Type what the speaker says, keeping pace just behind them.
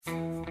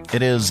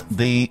It is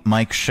the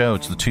Mike Show.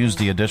 It's the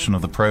Tuesday edition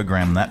of the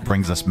program. That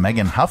brings us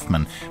Megan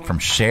Huffman from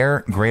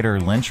Share Greater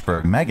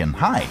Lynchburg. Megan,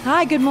 hi.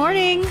 Hi, good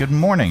morning. Good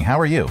morning. How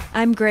are you?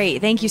 I'm great.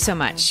 Thank you so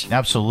much.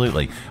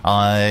 Absolutely.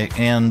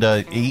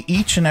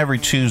 Each and every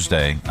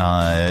Tuesday,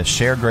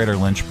 Share Greater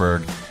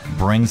Lynchburg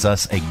brings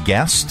us a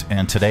guest,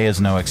 and today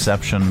is no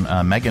exception.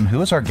 Megan,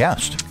 who is our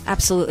guest?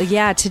 Absolutely.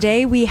 Yeah,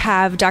 today we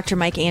have Dr.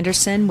 Mike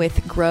Anderson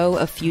with Grow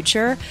a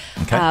Future.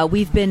 Okay.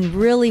 We've been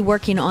really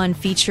working on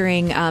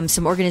featuring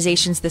some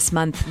organizations this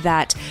month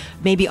that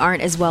maybe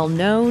aren't as well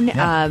known,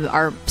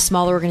 are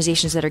smaller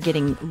organizations that are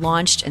getting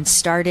launched and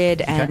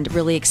started, and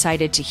really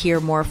excited to hear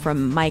more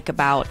from Mike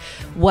about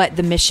what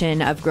the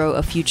mission of Grow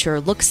a Future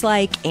looks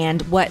like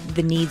and what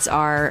the needs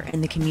are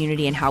in the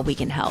community and how we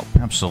can help.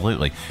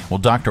 Absolutely. Well,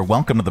 Doctor,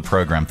 welcome to the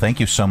program. Thank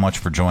you so much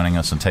for joining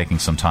us and taking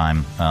some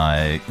time.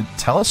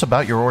 Tell us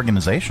about your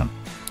organization.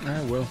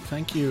 Well,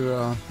 thank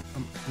you,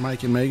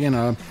 Mike and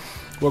Megan.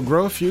 Well,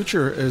 Grow a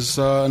Future is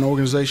an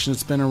organization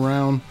that's been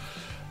around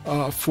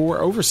for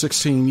over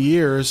 16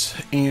 years,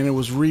 and it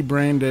was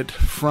rebranded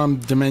from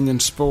Dominion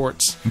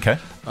Sports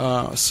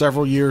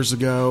several years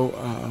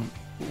ago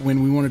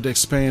when we wanted to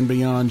expand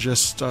beyond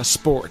just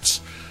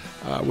sports.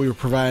 We were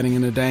providing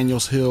in the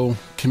Daniels Hill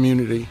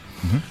community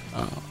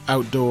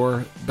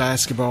outdoor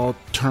basketball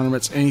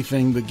tournaments,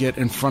 anything to get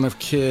in front of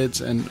kids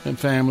and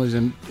families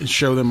and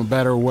show them a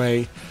better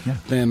way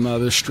than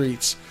the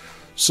streets.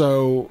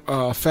 So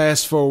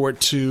fast forward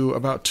to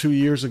about 2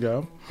 years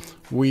ago,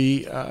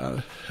 we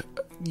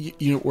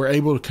were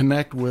able to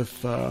connect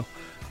with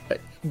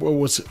what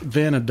was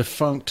then a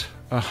defunct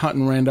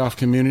Hutton Randolph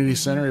Community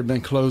Center. It had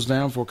been closed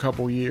down for a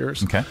couple of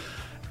years. Okay.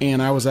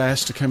 And I was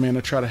asked to come in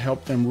to try to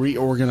help them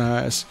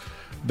reorganize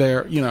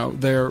their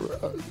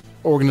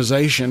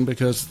organization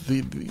because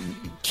the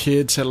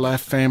kids had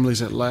left, families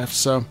had left.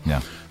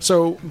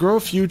 So Grow a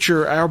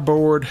Future, our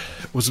board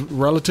was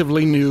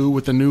relatively new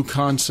with the new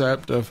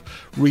concept of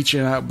reaching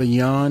out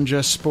beyond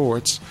just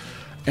sports.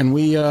 And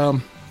we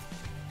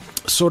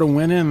sort of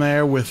went in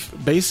there with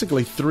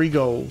basically three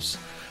goals.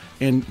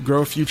 And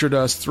Grow a Future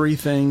does three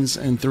things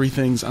and three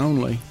things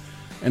only.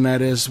 And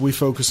that is we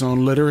focus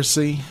on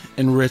literacy,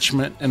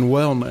 enrichment, and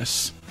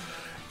wellness.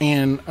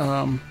 And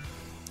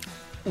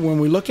when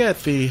we look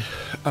at the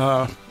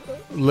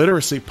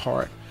literacy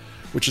part,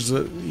 which is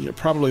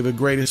probably the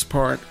greatest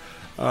part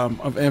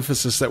of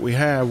emphasis that we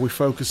have, we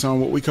focus on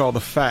what we call the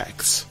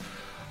FACTS,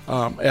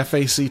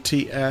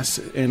 FACTS,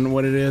 and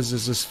what it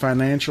is this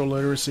financial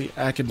literacy,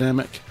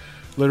 academic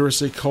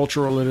literacy,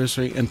 cultural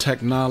literacy, and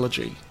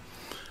technology.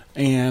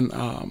 And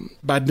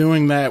by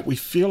doing that, we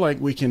feel like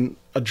we can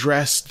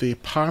address the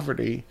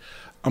poverty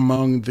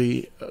among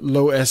the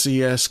low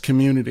SES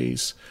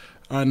communities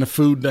in the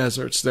food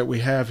deserts that we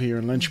have here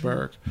in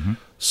Lynchburg.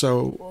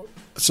 So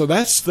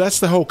that's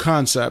the whole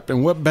concept.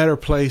 And what better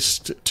place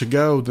to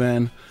go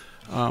than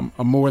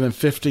a more than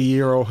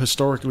 50-year-old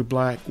historically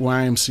black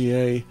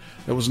YMCA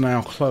that was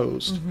now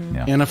closed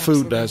in a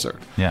food desert.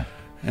 Yeah.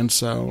 And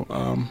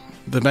so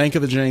the Bank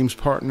of the James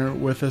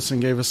partnered with us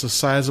and gave us a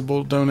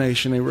sizable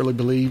donation. They really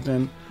believed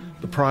in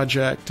the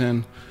project,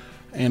 and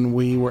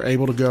we were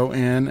able to go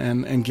in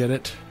and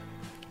get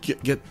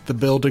the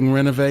building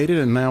renovated,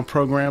 and now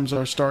programs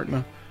are starting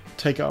to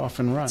take off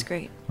and run. That's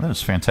great. That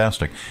is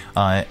fantastic.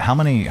 How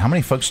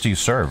many folks do you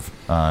serve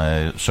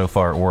so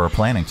far, or are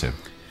planning to?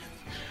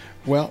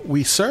 Well,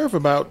 we serve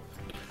about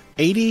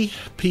 80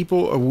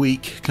 people a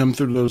week come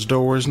through those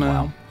doors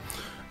now. Wow.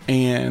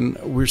 And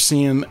we're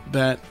seeing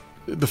that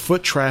the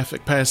foot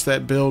traffic past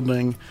that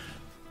building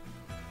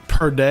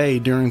per day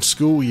during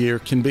school year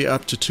can be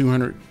up to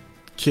 200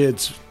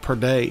 kids per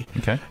day.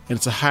 Okay. And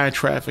it's a high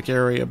traffic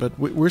area, but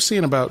we're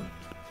seeing about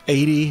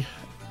 80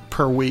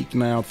 per week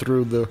now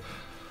through the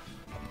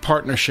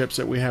partnerships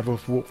that we have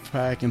with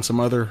Wolfpack and some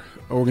other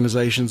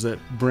organizations that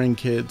bring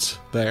kids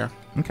there.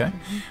 Okay.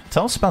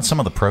 Tell us about some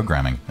of the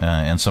programming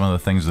and some of the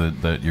things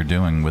that you're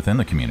doing within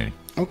the community.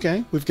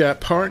 Okay. We've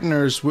got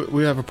partners.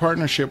 We have a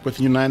partnership with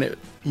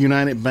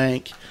United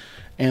Bank,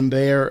 and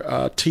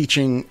they're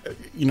teaching,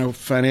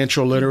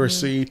 financial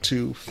literacy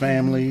to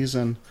families,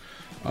 and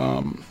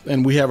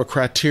we have a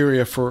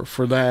criteria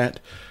for that.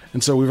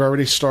 And so we've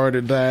already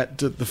started that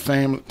to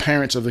the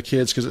parents of the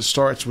kids, because it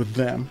starts with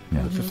them.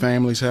 Yeah. If the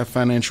families have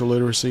financial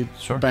literacy,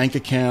 Sure. bank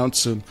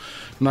accounts, and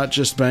not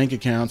just bank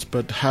accounts,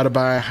 but how to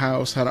buy a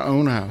house, how to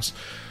own a house.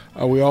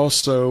 We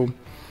also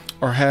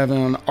are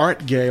having an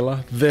art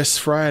gala this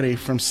Friday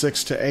from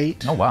 6 to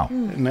 8. Oh, wow.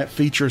 And that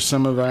features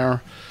some of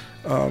our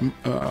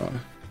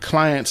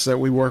clients that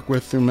we work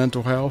with through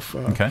mental health.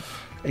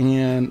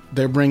 And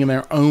they're bringing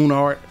their own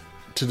art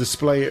to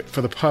display it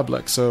for the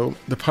public. So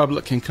the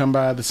public can come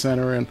by the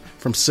center and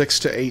from 6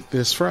 to 8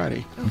 this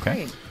Friday.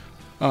 Okay.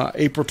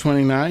 April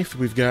 29th,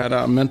 we've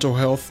got Mental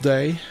Health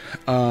Day,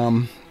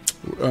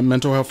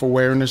 Mental Health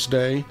Awareness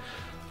Day.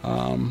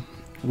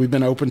 We've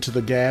been open to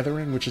The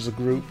Gathering, which is a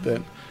group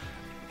that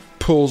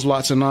pulls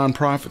lots of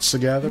nonprofits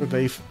together.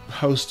 They've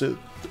hosted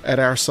at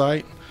our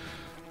site.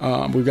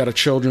 We've got a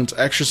children's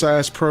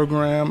exercise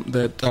program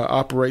that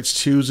operates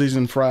Tuesdays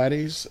and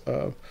Fridays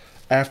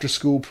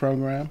after-school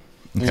program.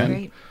 Okay. That's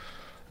great.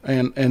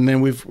 And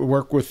then we've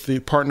worked with the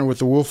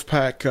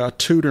Wolfpack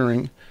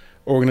tutoring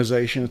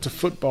organization. It's a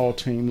football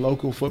team,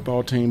 local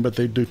football team, but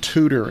they do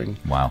tutoring.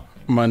 Wow.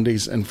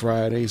 Mondays and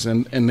Fridays.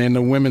 And then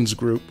the women's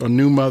group, a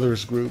new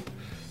mothers group,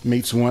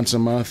 meets once a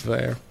month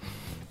there.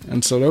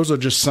 And so those are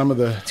just some of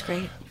the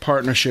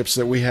partnerships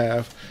that we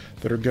have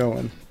that are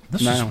going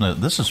now.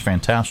 This is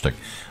fantastic.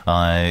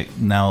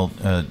 Now,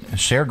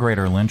 Share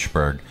Greater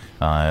Lynchburg.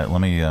 Let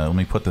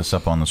me put this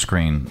up on the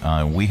screen.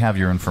 We have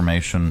your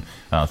information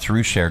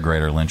through Share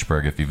Greater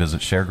Lynchburg. If you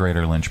visit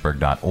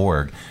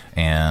sharegreaterlynchburg.org,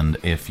 and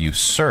if you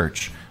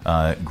search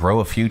Grow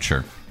a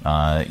Future,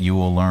 you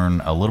will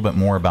learn a little bit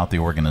more about the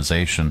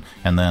organization,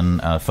 and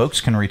then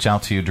folks can reach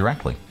out to you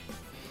directly.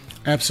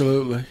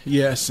 Absolutely,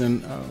 yes.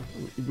 And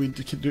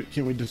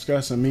can we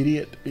discuss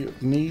immediate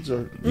needs?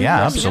 Or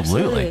yeah,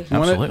 absolutely.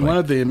 One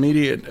of the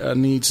immediate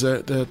needs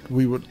that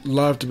we would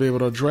love to be able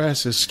to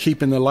address is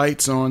keeping the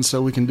lights on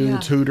so we can do the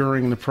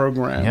tutoring and the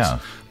programs. Yeah.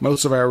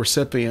 Most of our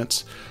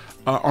recipients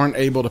aren't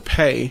able to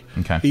pay,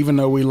 even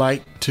though we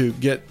like to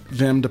get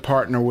them to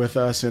partner with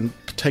us in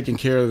taking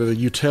care of the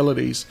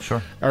utilities.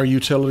 Sure. Our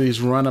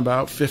utilities run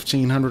about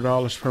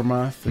 $1,500 per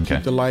month to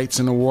keep the lights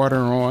and the water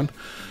on.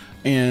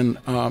 And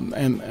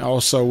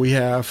also we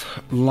have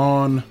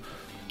lawn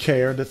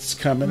care that's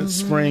coming. It's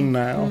spring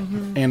now,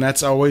 and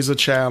that's always a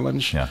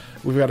challenge. Yeah.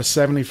 We've got a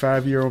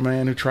 75-year-old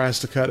man who tries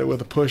to cut it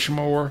with a push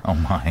mower. Oh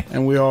my!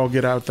 And we all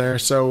get out there,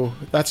 so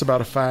that's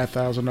about a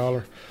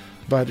 $5,000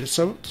 budget.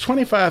 So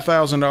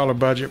 $25,000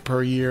 budget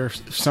per year.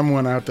 If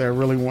someone out there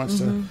really wants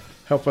to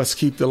help us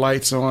keep the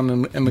lights on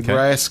and the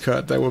grass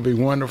cut, that would be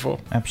wonderful.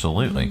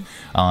 Absolutely.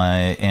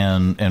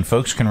 And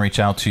folks can reach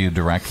out to you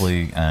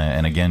directly.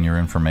 And again, your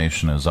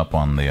information is up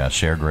on the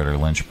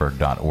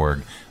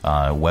sharegreaterlynchburg.org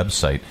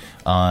website.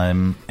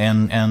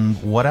 And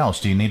what else?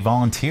 Do you need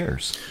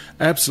volunteers?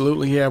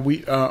 Absolutely, yeah.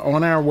 We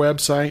on our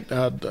website,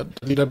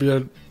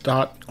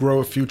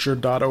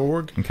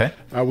 www.growafuture.org. Okay.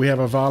 We have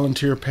a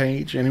volunteer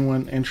page.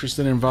 Anyone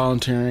interested in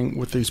volunteering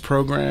with these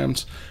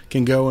programs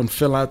can go and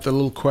fill out the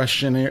little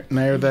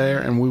questionnaire there,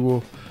 and we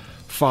will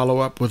follow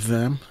up with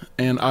them.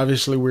 And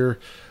obviously, we're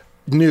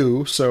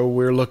new, so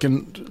we're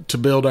looking to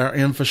build our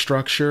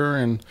infrastructure,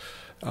 and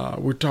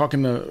we're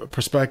talking to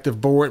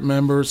prospective board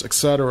members,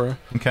 etc.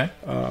 Okay.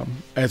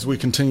 As we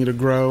continue to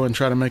grow and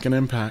try to make an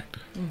impact.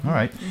 All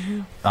right.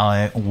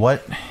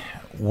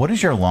 What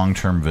is your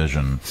long-term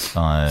vision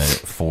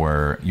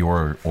for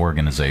your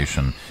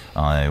organization?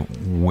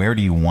 Where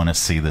do you want to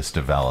see this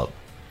develop,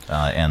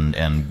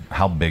 and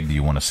how big do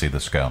you want to see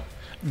this go?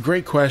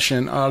 Great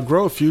question.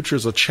 Grow a Future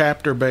is a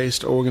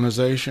chapter-based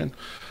organization,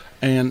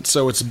 and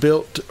so it's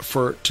built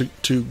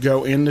to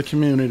go into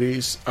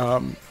communities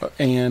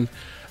and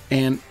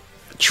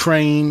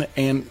train,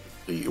 and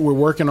we're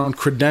working on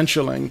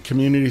credentialing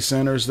community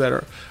centers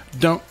that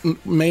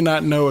may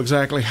not know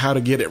exactly how to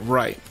get it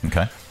right.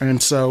 Okay.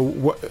 And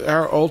so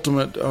our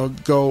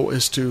ultimate goal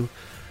is to,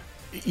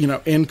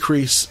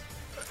 increase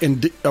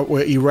and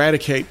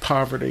eradicate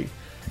poverty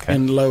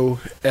in low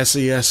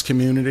SES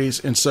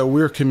communities. And so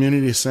we're a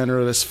community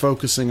center that's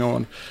focusing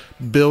on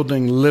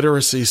building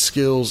literacy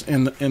skills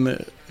in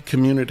the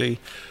community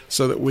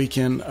so that we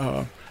can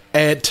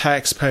add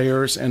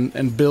taxpayers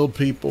and build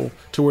people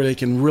to where they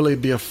can really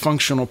be a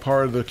functional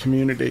part of the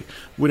community.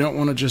 We don't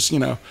want to just,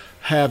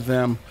 have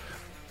them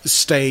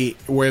stay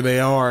where they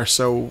are.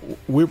 So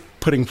we're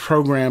putting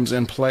programs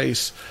in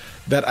place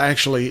that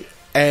actually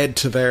add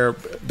to their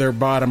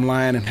bottom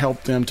line and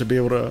help them to be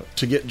able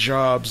to get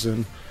jobs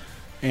and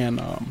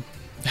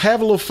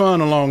have a little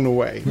fun along the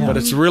way. Yeah. But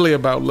it's really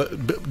about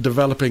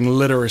developing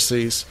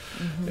literacies,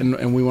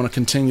 and we want to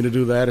continue to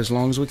do that as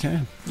long as we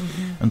can.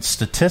 And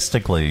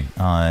statistically,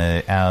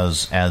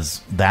 as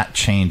that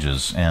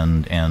changes,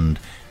 and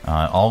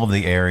all of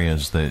the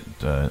areas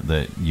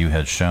that you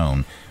had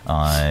shown,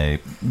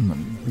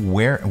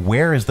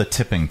 where is the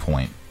tipping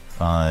point?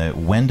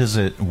 When does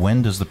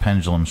the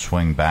pendulum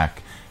swing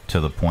back to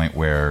the point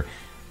where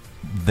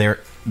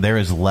there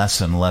is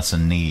less and less a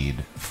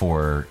need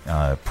for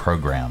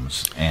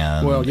programs?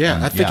 And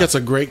I think that's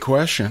a great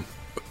question.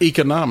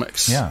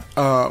 Economics. Yeah.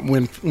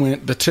 When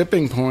the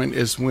tipping point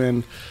is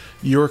when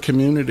your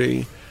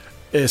community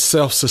is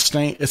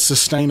it's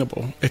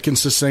sustainable. It can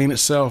sustain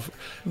itself.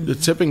 The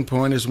tipping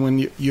point is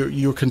when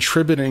you're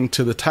contributing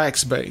to the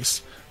tax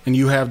base, and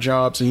you have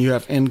jobs, and you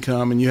have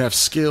income, and you have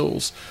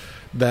skills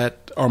that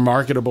are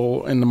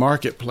marketable in the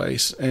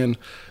marketplace. And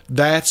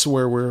that's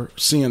where we're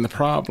seeing the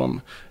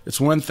problem.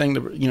 It's one thing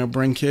to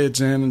bring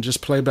kids in and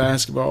just play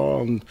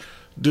basketball and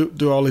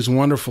do all these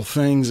wonderful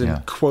things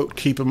and quote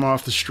keep them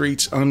off the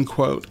streets,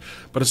 unquote.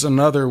 But it's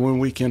another when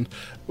we can.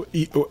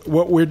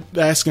 What we're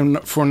asking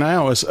for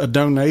now is a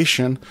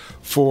donation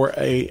for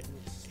a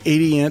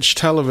 80-inch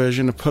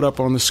television to put up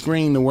on the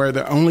screen, to where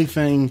the only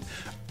thing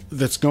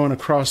that's going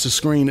across the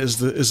screen is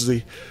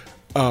the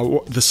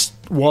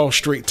Wall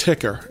Street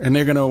ticker, and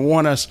they're going to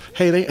want us.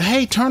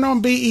 Hey, turn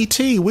on BET.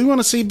 We want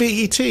to see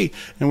BET,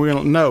 and we're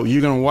going to no.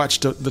 You're going to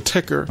watch the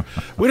ticker.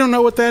 We don't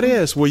know what that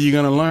is. Well, you're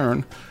going to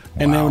learn.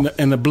 And then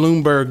in the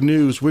Bloomberg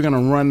News, we're going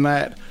to run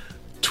that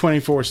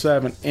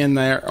 24/7 in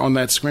there on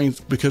that screen,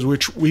 because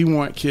we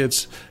want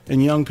kids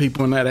and young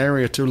people in that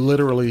area to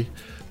literally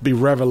be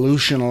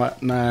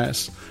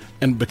revolutionized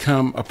and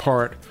become a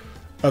part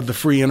of the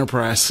free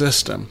enterprise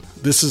system.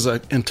 This is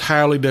an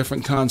entirely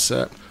different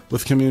concept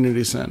with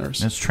community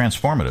centers. It's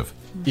transformative.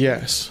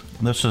 Yes.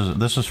 This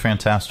is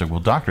fantastic. Well,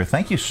 Doctor,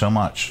 thank you so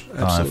much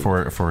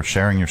for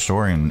sharing your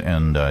story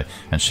and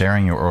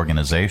sharing your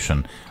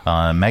organization.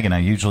 Megan, I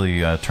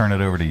usually turn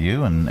it over to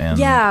you.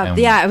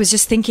 I was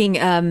just thinking.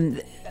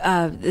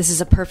 This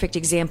is a perfect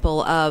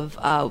example of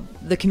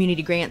the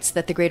community grants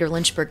that the Greater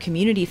Lynchburg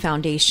Community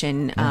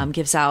Foundation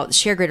gives out.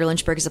 Share Greater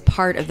Lynchburg is a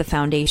part of the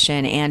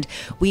foundation, and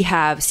we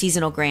have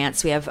seasonal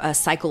grants. We have a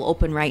cycle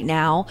open right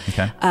now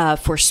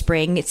for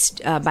spring. It's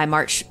by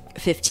March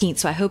 15th,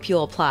 so I hope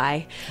you'll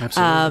apply.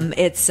 Absolutely.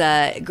 It's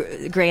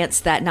grants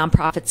that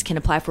nonprofits can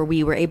apply for.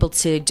 We were able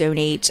to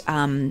donate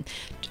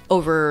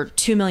over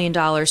 $2 million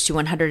to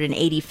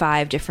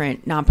 185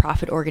 different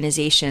nonprofit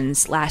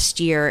organizations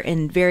last year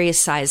in various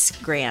size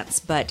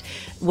grants. But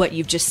what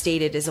you've just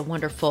stated is a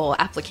wonderful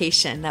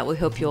application that we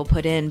hope you'll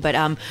put in.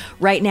 But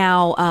right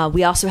now,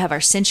 we also have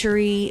our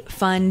Century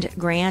Fund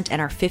grant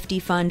and our 50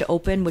 Fund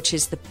open, which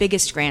is the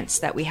biggest grants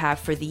that we have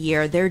for the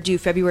year. They're due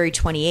February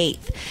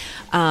 28th.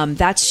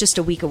 That's just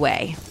a week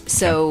away.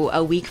 So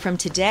a week from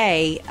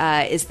today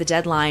is the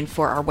deadline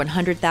for our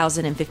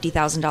 $100,000 and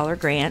 $50,000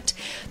 grant.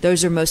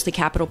 Those are mostly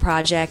capital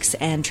projects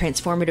and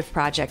transformative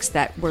projects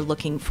that we're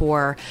looking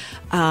for.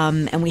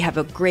 And we have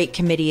a great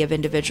committee of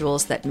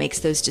individuals that makes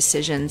those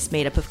decisions,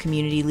 made up of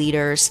community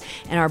leaders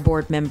and our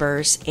board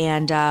members.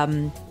 And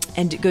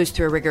it goes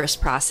through a rigorous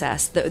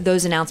process.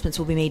 Those announcements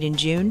will be made in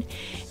June.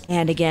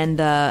 And again,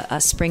 the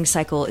spring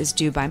cycle is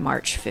due by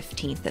March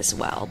 15th as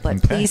well.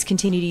 But please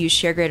continue to use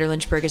Share Greater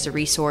Lynchburg as a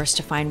resource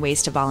to find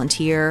ways to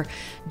volunteer,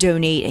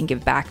 donate, and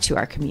give back to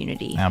our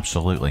community.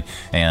 Absolutely.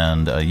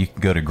 And you can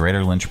go to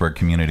Greater Lynchburg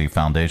Community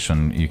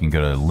Foundation. You can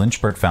go to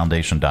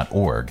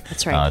lynchburgfoundation.org.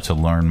 That's right. To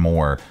learn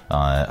more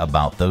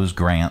about those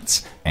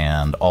grants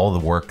and all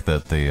the work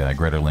that the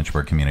Greater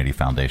Lynchburg Community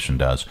Foundation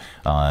does.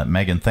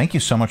 Megan, thank you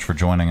so much for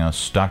joining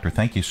us. Doctor,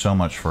 thank you so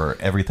much for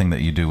everything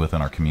that you do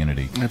within our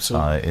community.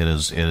 Absolutely. It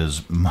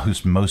is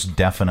most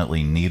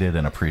definitely needed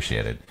and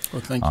appreciated.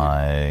 Well, thank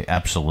you.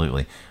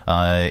 Absolutely.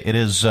 It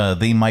is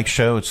the Mike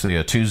Show. It's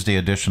the Tuesday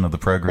edition of the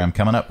program.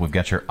 Coming up, we've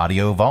got your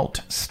Audio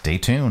Vault. Stay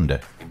tuned.